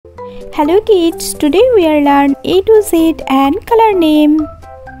Hello kids, today we are learn A to Z and color name.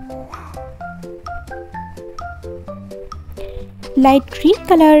 Light green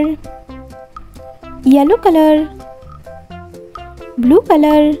color, yellow color, blue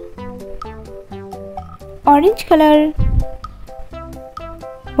color, orange color,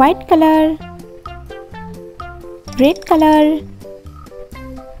 white color, red color,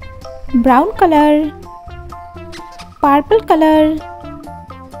 brown color, purple color,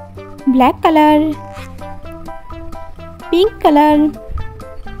 black color, pink color,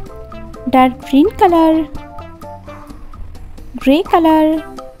 dark green color, grey color,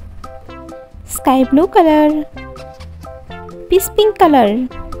 sky blue color, peach pink color.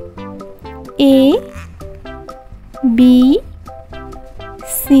 A, B,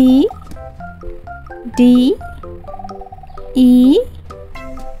 C, D, E,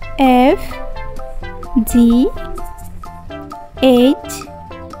 F, G, H,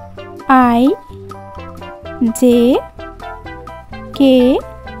 I, J, K,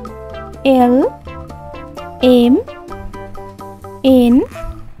 L, M, N,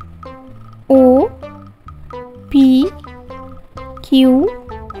 O, P, Q,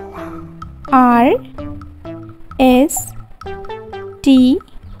 R, S, T,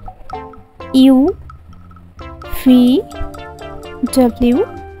 U, V, W,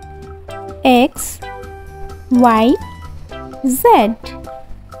 X, Y, Z.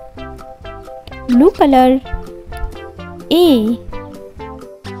 Blue color. A,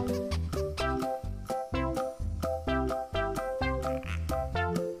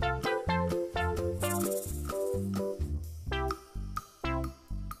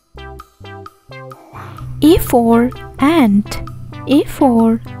 A for ant. A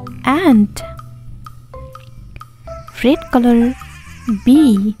for ant. Red color.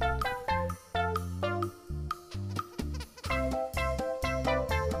 B,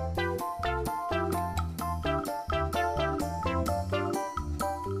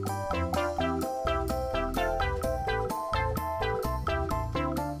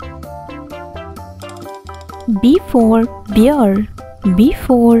 B for bear. B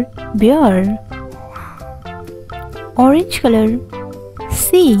for bear. Orange color.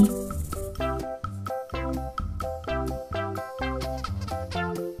 C,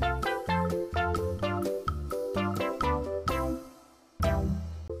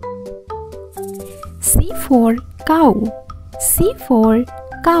 C for cow. C for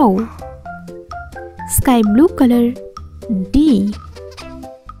cow. Sky blue color. D,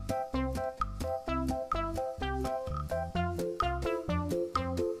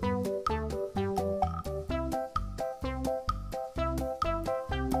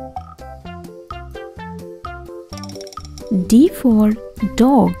 D for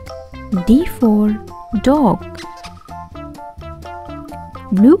dog. D for dog.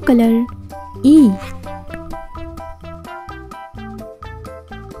 Blue color. E,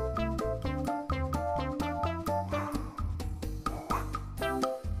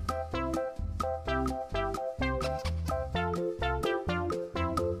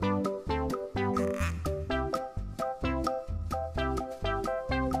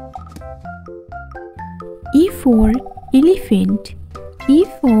 E for elephant. E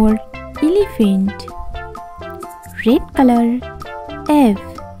for elephant. Red color. F,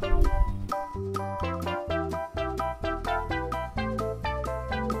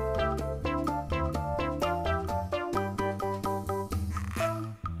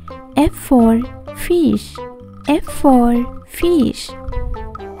 F for fish. F for fish.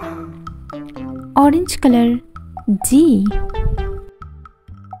 Orange color. G,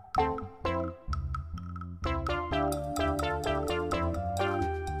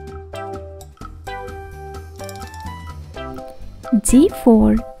 G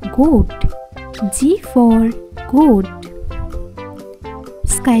for goat. G for goat.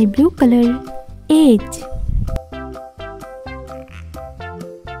 Sky blue color. H,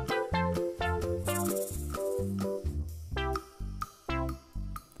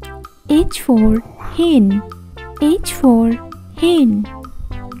 H for hen. H for hen.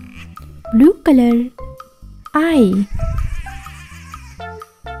 Blue color. I,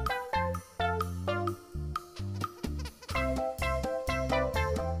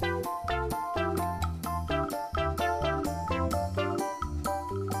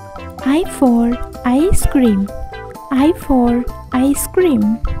 I for ice cream. I for ice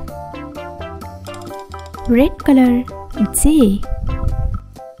cream. Red color. J,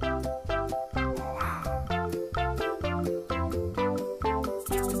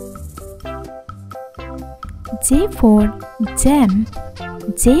 J for jam.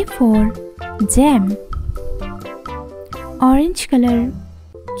 J for jam. Orange color.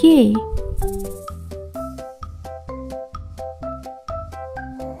 K.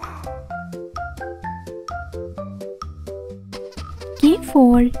 K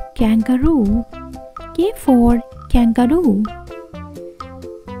for kangaroo. K for kangaroo.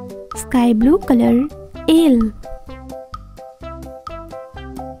 Sky blue color L.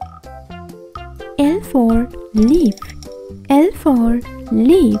 L for leaf. L for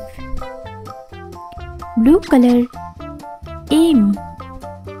leaf. Blue color M.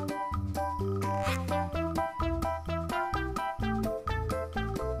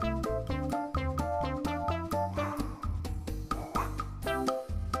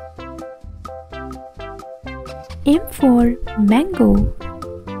 M for mango.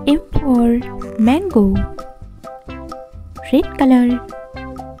 M for mango. Red color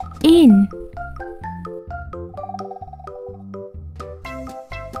N.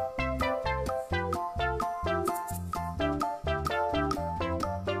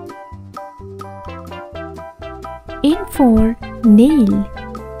 N for nail.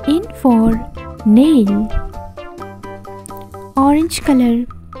 N for nail. Orange color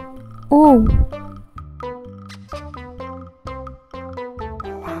O.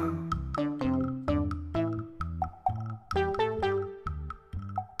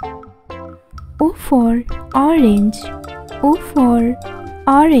 O for orange. O for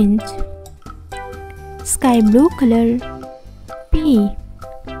orange. Sky blue color P.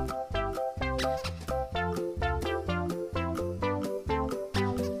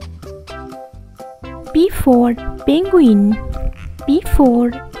 P for penguin. P for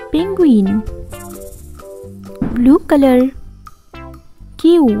penguin. Blue color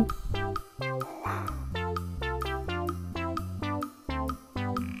Q.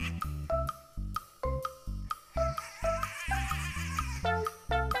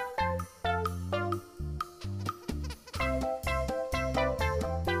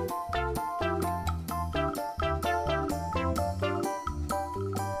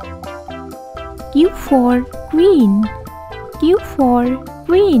 Q for queen. Q for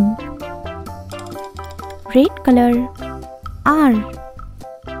queen. Red color R.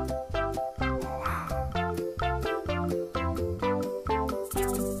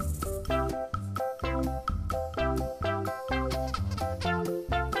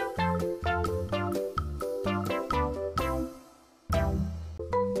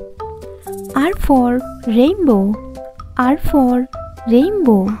 R for rainbow. R for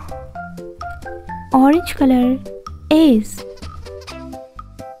rainbow. Orange color S.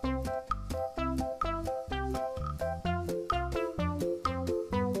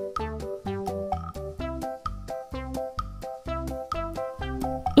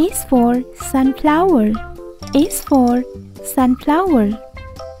 S for sunflower. S for sunflower.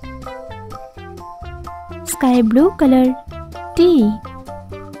 Sky blue color T.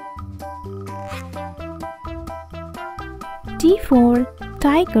 T for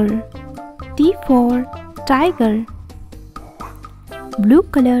tiger. T for tiger. Blue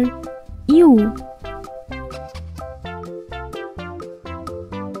color U.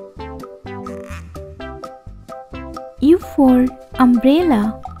 U for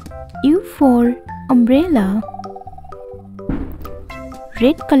umbrella. U for umbrella.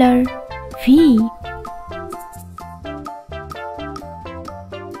 Red color V.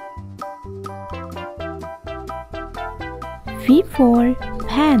 V for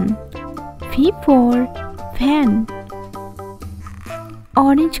fan. V for fan.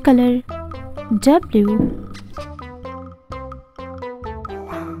 Orange color W.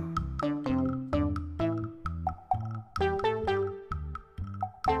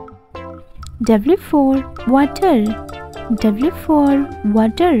 W for water. W for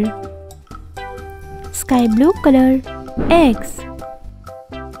water. Sky blue color X.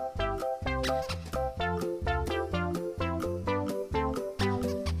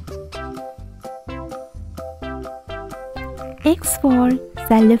 X for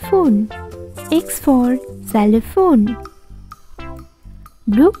xylophone. X for xylophone.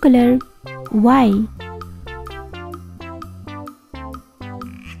 Blue color Y.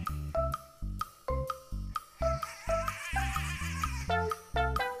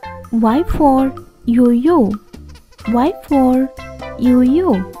 Y for yo-yo. Y for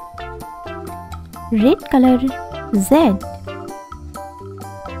yo-yo. Red color Z.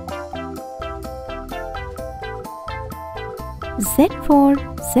 Z for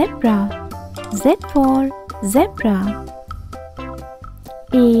zebra. Z for zebra.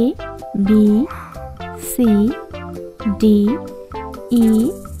 A, B, C, D,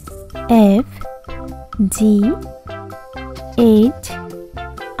 E, F, G, H,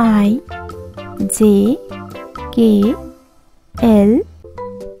 I, J, K, L,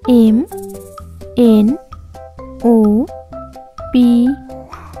 M N O P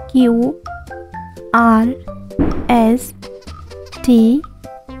Q R S T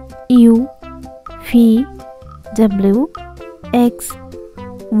U V W X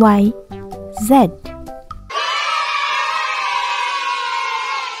Y Z.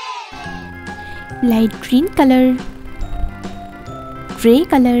 Light green color, gray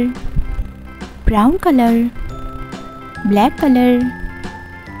color, brown color, black color,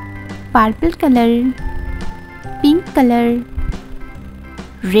 purple color, pink color,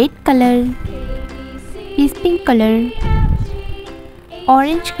 red color, peach pink color,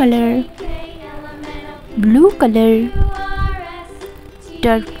 orange color, blue color,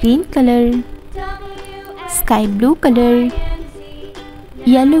 dark green color, sky blue color,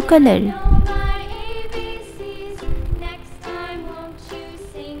 yellow color.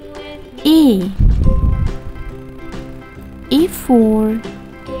 A for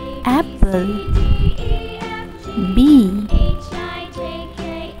apple.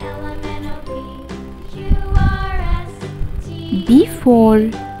 B for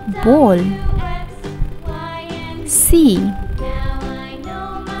ball. C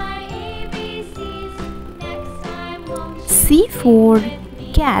for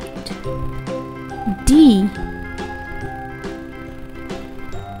cat. D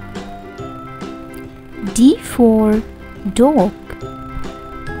for dog.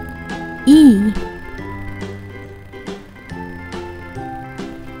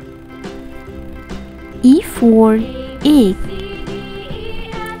 E for egg.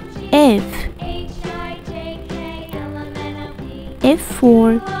 F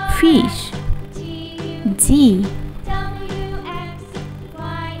for fish. G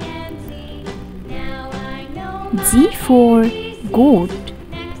for goat.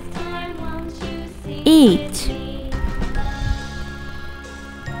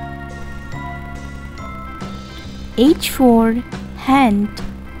 H for hand.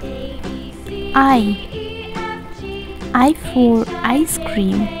 I for ice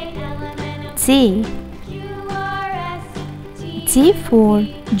cream. J for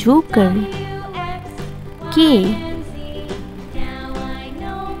joker. K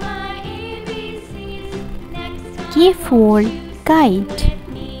for kite.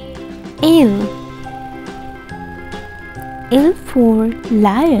 L for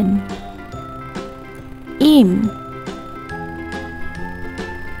lion.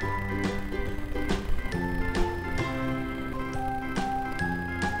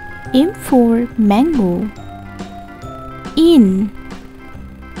 M for mango. N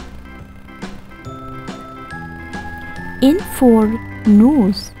for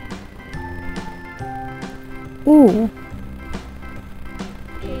nose. O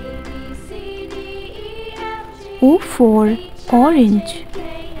for orange.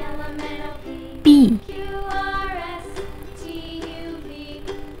 P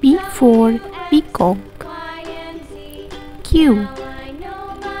for peacock. Q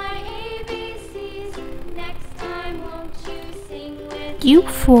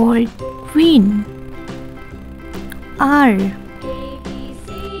for queen. R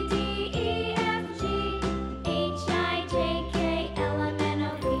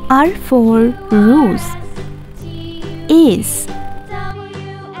for rose.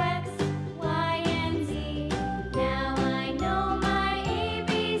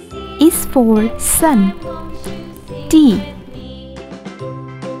 S for sun. T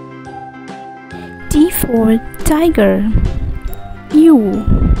for tiger. U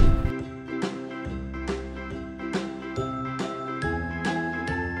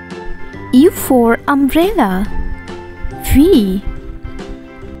for umbrella. V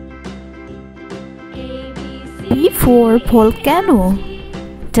for volcano.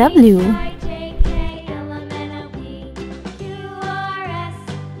 W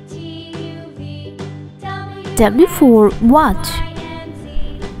for watch.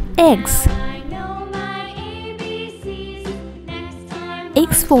 X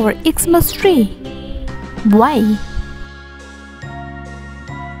for Xmas tree.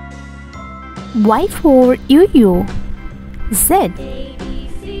 Y for yo-yo. Z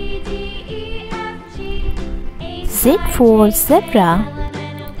for zebra.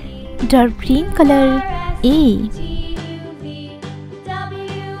 Dark green color. A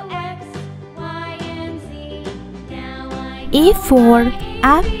for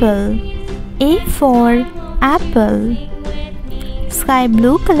apple. Sky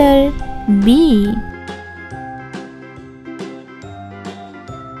blue color. B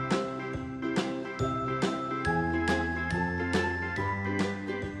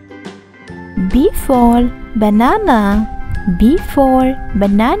for banana. B for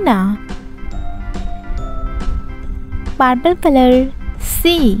banana. Purple color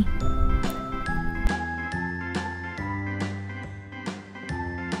C.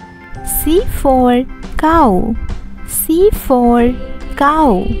 C for cow. C for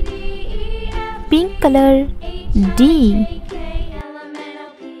cow. Pink color D.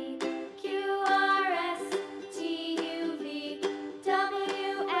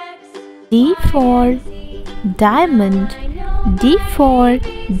 D for diamond. D for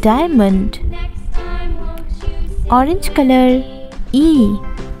diamond. Orange color E.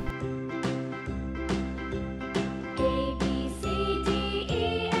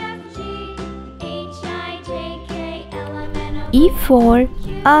 E for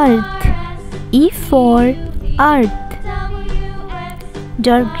earth. E for earth.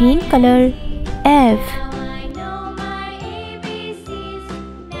 Dark green color F.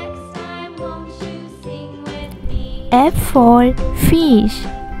 F for fish.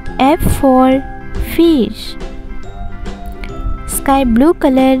 F for fish. Sky blue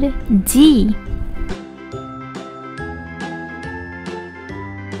color G.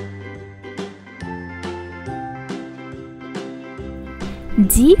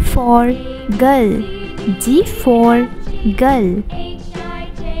 G for gull. G for gull.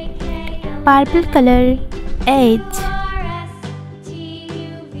 Purple color H.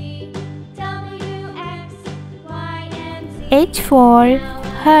 H for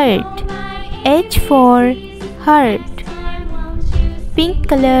heart. H for heart. Pink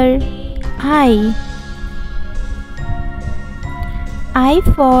color I. I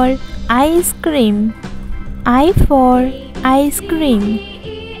for ice cream. I for ice cream.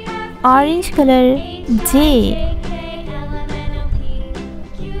 Orange color J.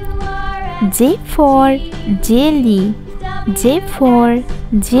 J for jelly. J for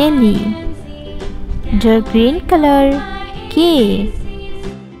jelly. Dark green color K.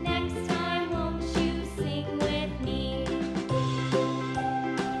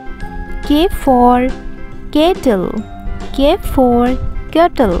 K for kettle. K for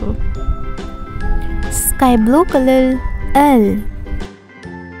kettle. Sky blue color L.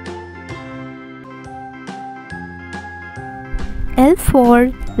 L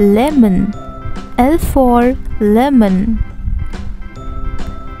for lemon. L for lemon.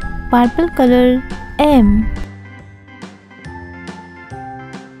 Purple color M.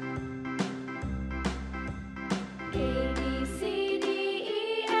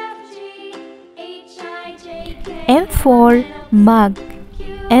 M for mug.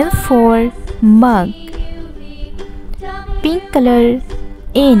 M for mug. Pink color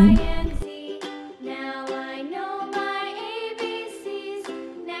N.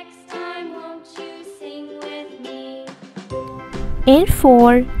 N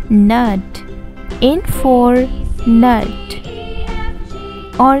for nut. N for nut.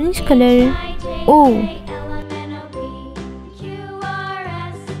 Orange color O.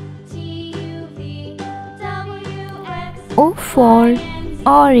 O for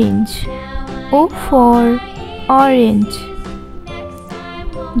orange. O for orange.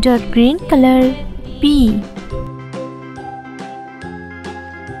 Dark green color P.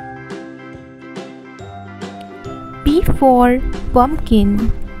 P for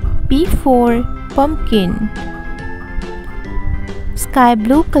pumpkin. P for pumpkin. Sky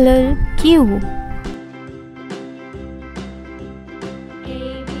blue color Q.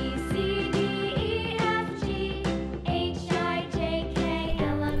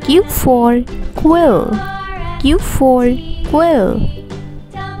 Q for quill. Q for quill.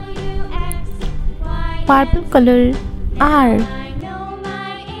 Purple color R.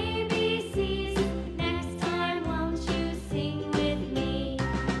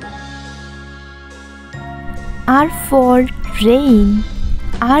 R for rain.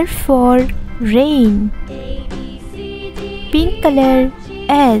 R for rain. Pink color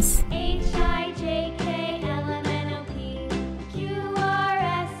S.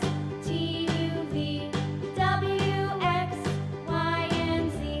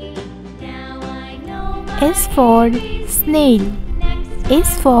 S for snail.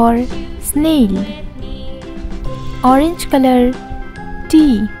 S for snail. Orange color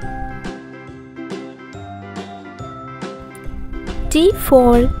T. T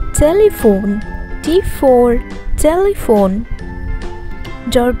for telephone. T for telephone.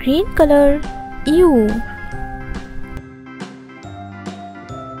 Dark green color U.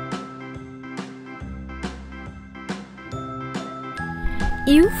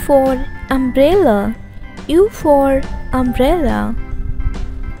 U for umbrella. U for umbrella.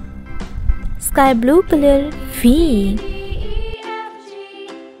 Sky blue color V.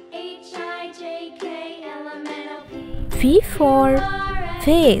 V for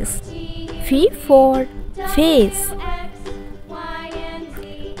face. V for face.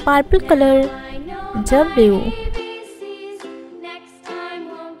 Purple color W.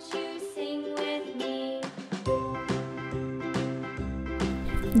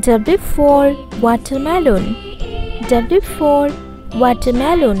 W for watermelon. W for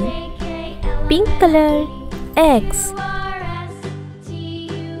watermelon. Pink color X.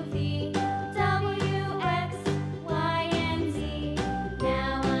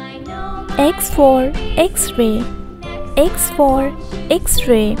 X for X-ray. X for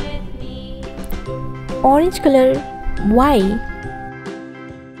X-ray. Orange color Y.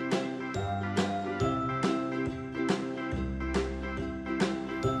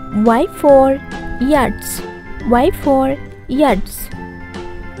 Y for yachts. Y for yachts.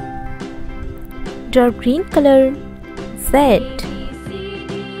 Dark green color Z.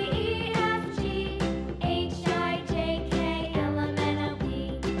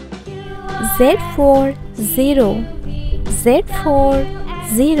 Z for zero. Z for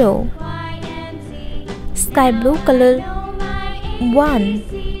zero. Sky blue color 1.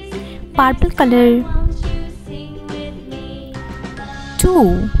 Purple color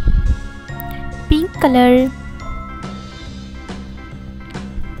 2. Pink color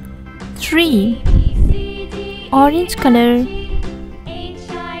 3. Orange color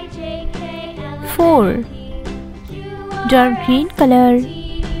 4. Dark green color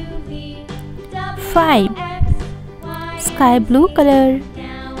 5. Sky blue color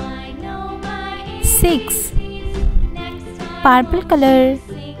 6. Purple color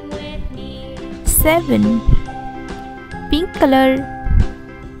 7. Pink color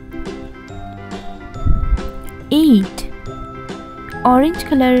 8. Orange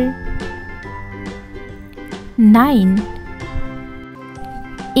color 9.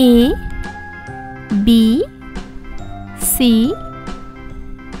 A B C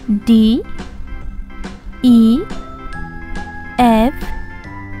D E F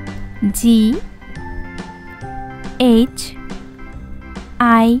G H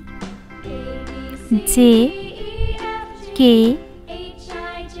I J K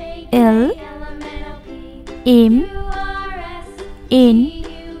L M N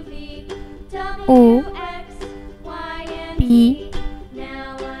O P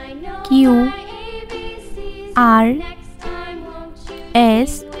Q R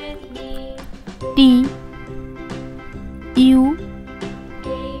S T U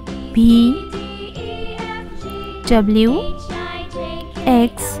V W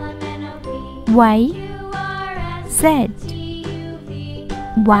X Y Z.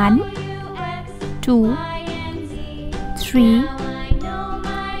 1 2 3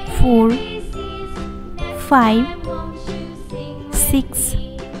 4 5 6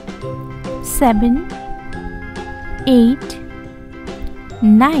 7 8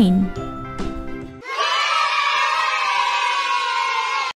 9